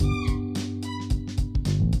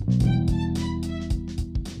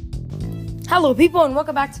Hello, people, and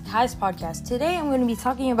welcome back to Kai's podcast. Today, I'm going to be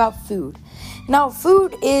talking about food. Now,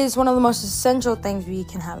 food is one of the most essential things we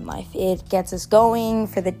can have in life. It gets us going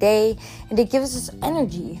for the day, and it gives us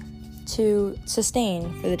energy to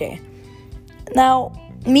sustain for the day. Now,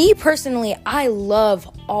 me personally, I love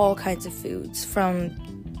all kinds of foods, from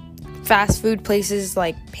fast food places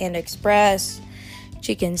like Panda Express,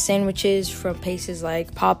 chicken sandwiches from places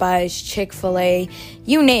like Popeyes, Chick-fil-A,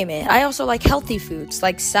 you name it. I also like healthy foods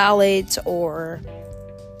like salads or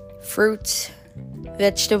fruits,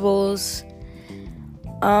 vegetables.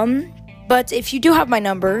 But if you do have my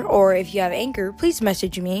number or if you have Anchor, please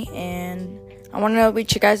message me, and I want to know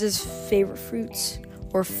what your guys' favorite fruits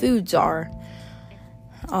or foods are.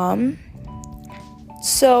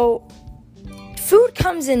 So food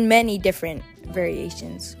comes in many different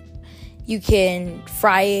variations. You can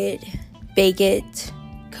fry it, bake it,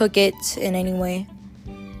 cook it in any way.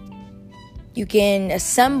 You can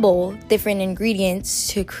assemble different ingredients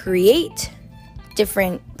to create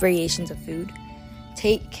different variations of food.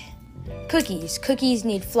 Take cookies. Cookies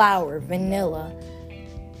need flour, vanilla,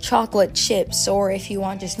 chocolate chips, or if you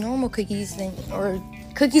want just normal cookies, or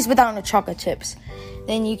cookies without no chocolate chips,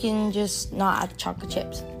 then you can just not add chocolate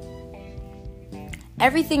chips.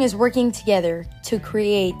 Everything is working together to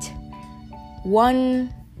create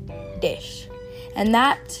one dish, and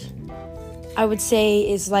that, I would say,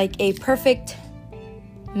 is like a perfect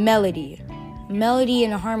melody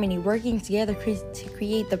and a harmony working together to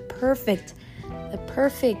create the perfect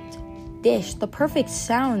dish, the perfect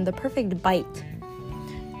sound, the perfect bite.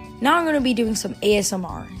 Now I'm going to be doing some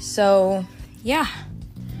ASMR, so yeah,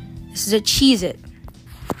 this is a Cheez-It.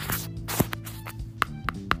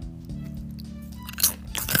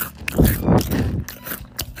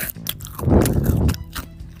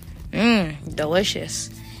 Delicious.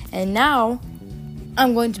 And now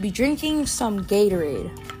I'm going to be drinking some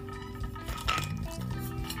Gatorade.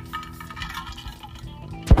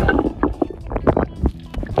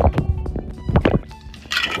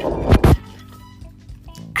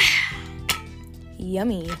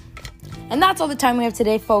 Yummy. And that's all the time we have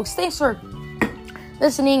today, folks. Thanks for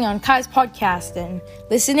listening on Kai's podcast, and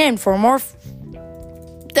listen in for more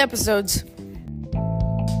episodes.